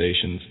national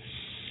organizations.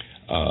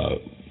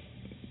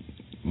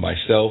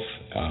 Myself,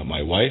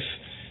 my wife,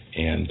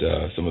 and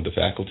some of the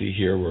faculty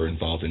here were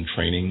involved in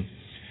training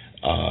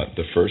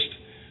the first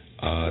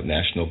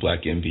National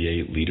Black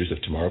MBA Leaders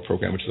of Tomorrow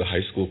program, which is a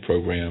high school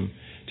program,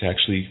 to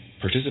actually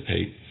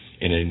participate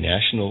in a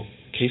national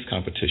case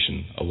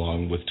competition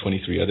along with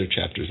 23 other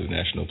chapters of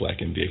National Black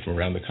MBA from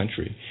around the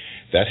country.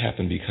 That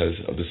happened because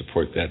of the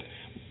support that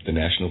the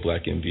National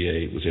Black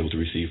MBA was able to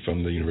receive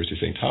from the University of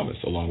St. Thomas,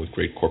 along with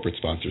great corporate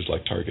sponsors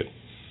like Target.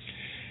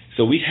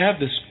 So we have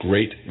this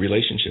great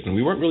relationship, and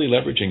we weren't really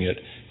leveraging it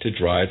to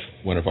drive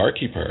one of our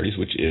key priorities,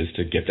 which is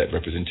to get that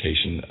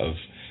representation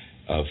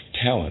of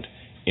talent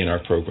in our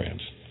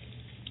programs.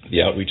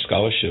 The Outreach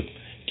Scholarship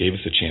gave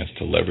us a chance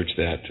to leverage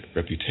that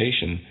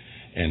reputation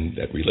and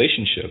that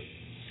relationship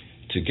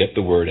to get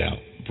the word out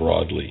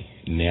broadly,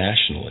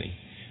 nationally,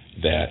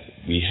 that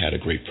we had a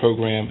great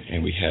program,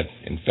 and we had,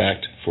 in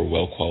fact, for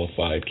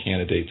well-qualified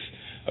candidates,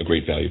 a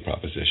great value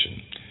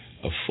proposition.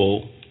 A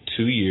full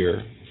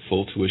 2-year,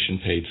 full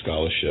tuition-paid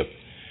scholarship,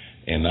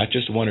 and not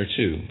just 1 or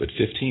 2, but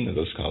 15 of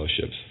those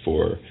scholarships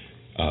for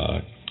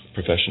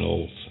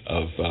professionals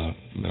of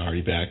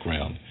minority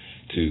background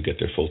to get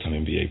their full-time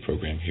MBA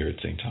program here at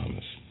St.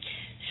 Thomas.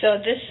 So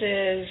this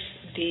is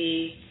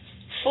the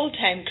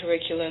full-time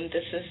curriculum.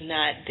 This is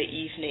not the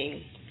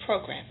evening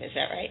program. Is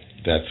that right?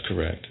 That's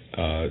correct.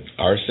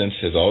 Our sense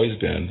has always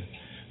been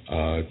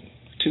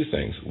 2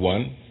 things.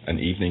 One, an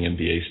evening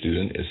MBA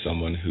student is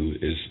someone who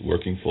is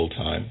working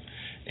full-time,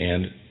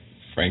 and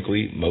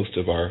frankly, most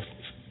of our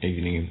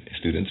evening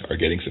students are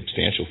getting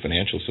substantial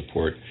financial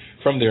support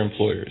from their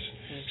employers.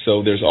 Mm-hmm.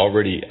 So there's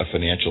already a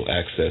financial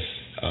access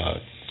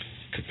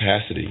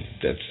capacity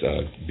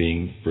that's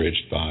being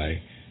bridged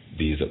by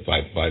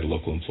the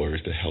local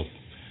employers to help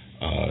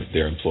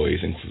their employees,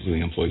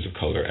 including employees of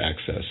color,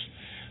 access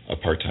a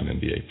part-time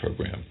MBA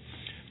program.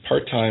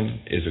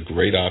 Part-time is a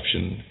great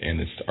option, and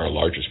it's our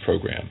largest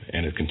program,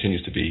 and it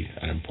continues to be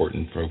an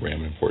important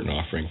program, an important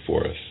offering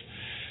for us.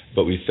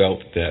 But we felt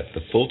that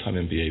the full-time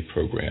MBA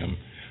program,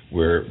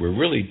 where we're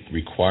really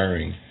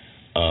requiring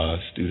a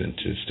student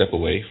to step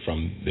away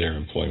from their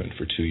employment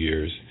for 2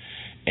 years,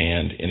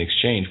 and in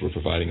exchange, we're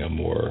providing a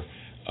more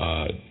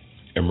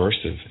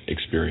immersive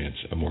experience experience,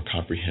 a more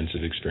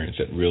comprehensive experience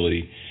that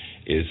really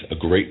is a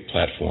great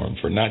platform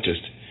for not just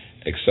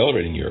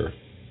accelerating your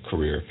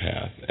career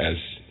path, as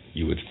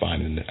you would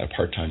find in a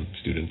part-time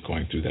student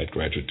going through that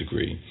graduate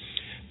degree,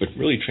 but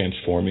really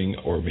transforming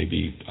or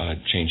maybe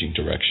changing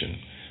direction.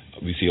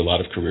 We see a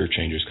lot of career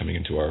changers coming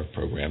into our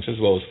programs, as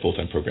well as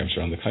full-time programs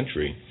around the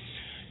country.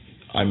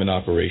 I'm in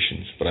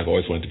operations, but I've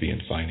always wanted to be in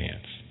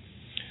finance.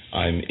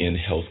 I'm in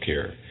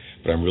healthcare,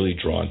 but I'm really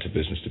drawn to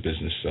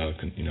business-to-business,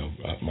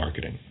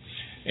 marketing.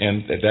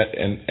 And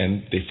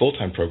the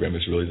full-time program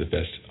is really the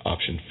best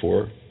option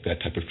for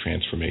that type of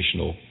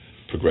transformational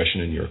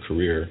progression in your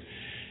career.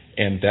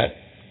 And that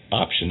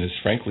option is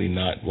frankly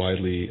not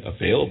widely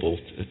available,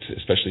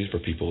 especially for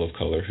people of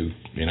color who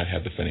may not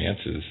have the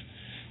finances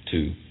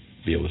to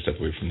be able to step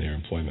away from their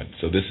employment.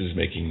 So this is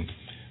making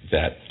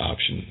that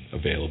option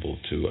available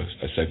to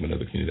a segment of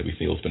the community that we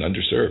feel has been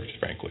underserved,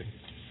 frankly.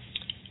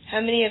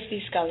 How many of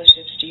these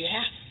scholarships do you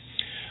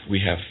have? We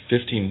have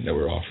 15 that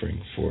we're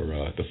offering for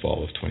the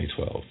fall of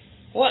 2012.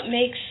 What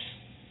makes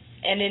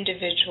an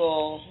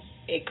individual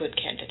a good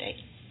candidate?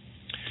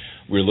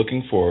 We're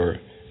looking for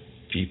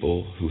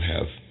people who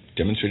have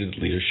demonstrated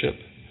leadership,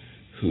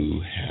 who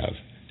have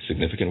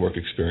significant work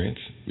experience.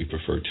 We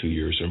prefer 2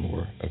 years or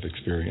more of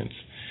experience,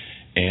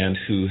 and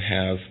who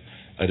have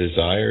a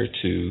desire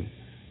to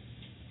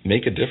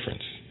make a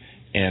difference,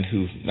 and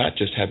who not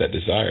just have that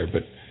desire,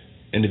 but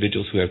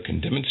individuals who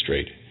can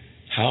demonstrate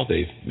how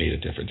they've made a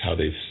difference, how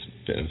they've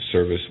been of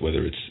service,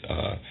 whether it's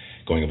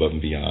going above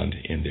and beyond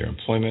in their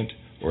employment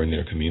or in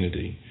their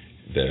community.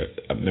 The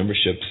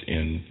memberships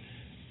in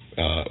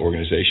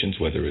organizations,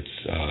 whether it's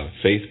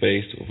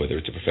faith-based or whether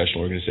it's a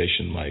professional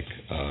organization like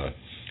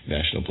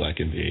National Black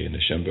MBA in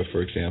Nashemba,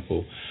 for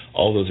example,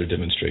 all those are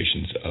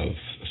demonstrations of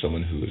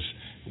someone who is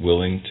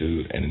willing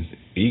to and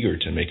eager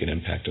to make an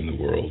impact in the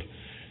world.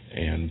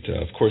 And,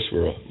 of course,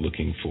 we're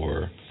looking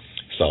for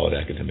solid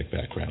academic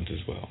backgrounds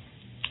as well.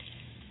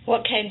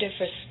 What kind of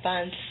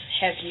response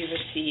have you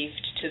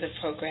received to the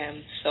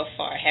program so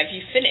far? Have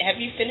you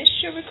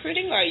finished your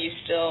recruiting, or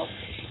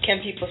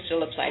can people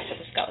still apply for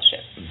the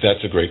scholarship?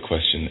 That's a great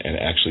question, and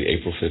actually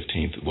April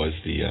 15th was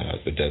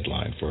the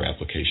deadline for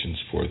applications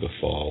for the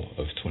fall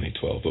of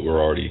 2012, but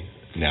we're already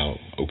now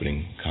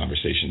opening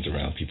conversations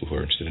around people who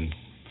are interested in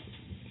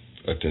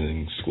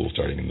attending school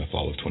starting in the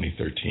fall of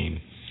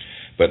 2013.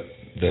 But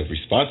the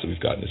response that we've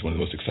gotten is one of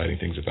the most exciting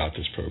things about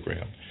this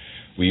program.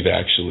 We've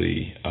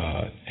actually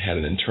had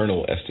an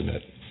internal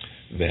estimate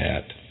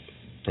that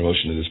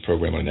promotion of this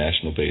program on a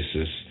national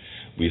basis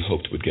we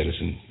hoped would get us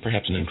in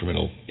perhaps an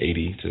incremental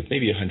 80 to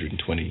maybe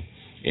 120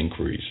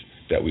 inquiries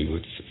that we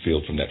would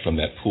field from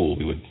that pool.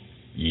 We would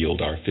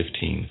yield our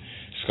 15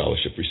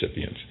 scholarship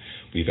recipients.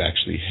 We've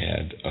actually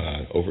had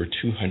over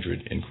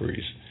 200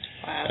 inquiries.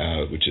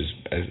 Wow. Which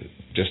has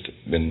just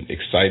been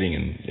exciting,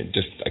 and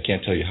I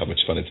can't tell you how much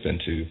fun it's been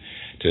to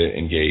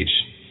engage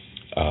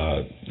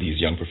these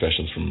young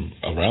professionals from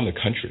around the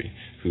country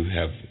who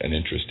have an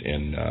interest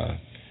in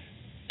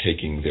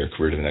taking their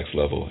career to the next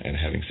level and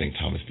having St.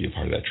 Thomas be a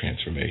part of that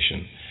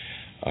transformation.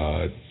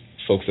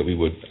 Folks that we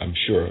would, I'm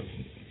sure,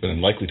 been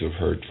unlikely to have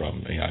heard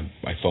from.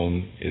 My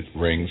phone, it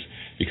rings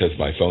because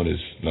my phone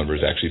number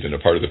has actually been a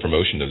part of the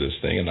promotion of this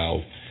thing, and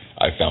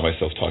I found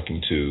myself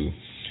talking to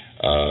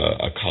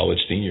a college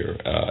senior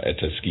at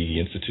Tuskegee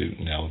Institute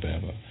in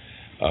Alabama,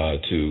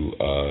 to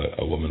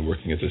a woman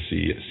working as a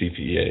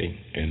CPA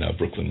in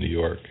Brooklyn, New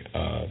York,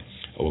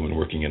 a woman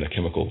working in a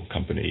chemical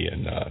company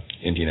in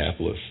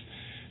Indianapolis.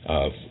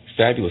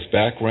 Fabulous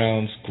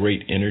backgrounds,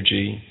 great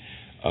energy,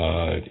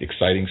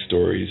 exciting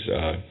stories.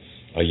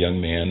 A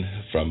young man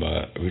who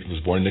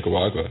was born in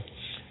Nicaragua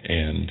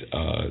and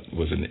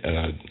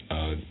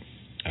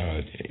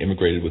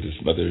immigrated with his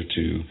mother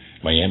to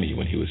Miami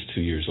when he was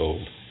 2 years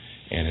old,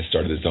 and has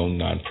started his own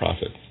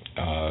nonprofit.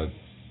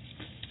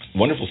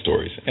 Wonderful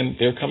stories, and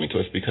they're coming to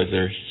us because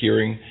they're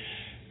getting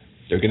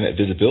that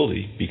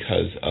visibility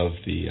because of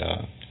the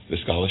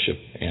scholarship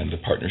and the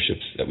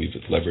partnerships that we've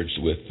leveraged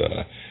with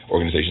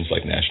organizations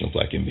like National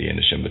Black MBA and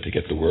Nashemba to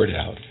get the word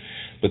out.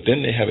 But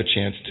then they have a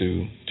chance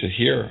to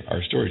hear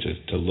our story,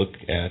 to look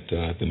at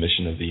the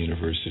mission of the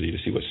university, to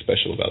see what's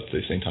special about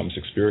the St. Thomas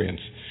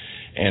experience,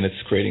 and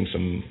it's creating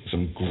some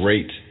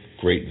great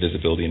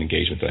visibility and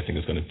engagement that I think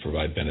is going to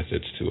provide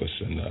benefits to us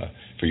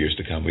for years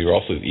to come. We were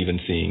also even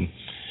seeing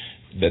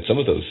that some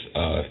of those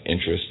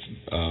interests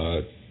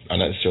are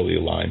not necessarily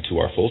aligned to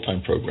our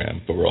full-time program,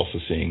 but we're also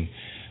seeing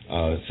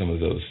some of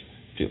those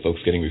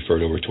folks getting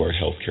referred over to our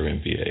healthcare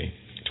MBA,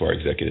 to our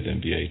executive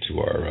MBA, to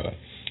our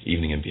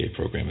evening MBA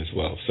program as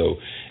well. So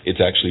it's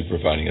actually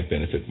providing a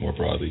benefit more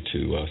broadly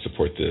to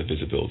support the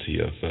visibility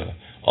of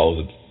all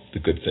of the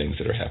good things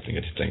that are happening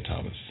at St.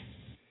 Thomas.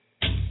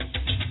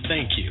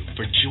 Thank you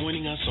for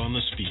joining us on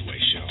The Speedway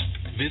Show.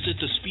 Visit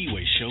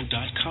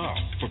thespeedwayshow.com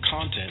for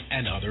content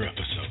and other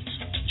episodes.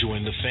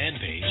 Join the fan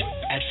page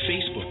at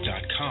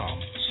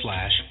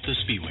facebook.com/The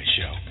Speedway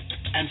Show.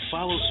 And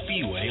follow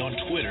Speedway on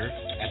Twitter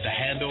at the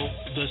handle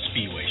The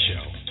Speedway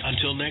Show.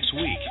 Until next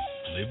week,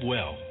 live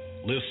well,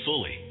 live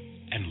fully,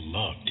 and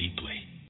love deeply.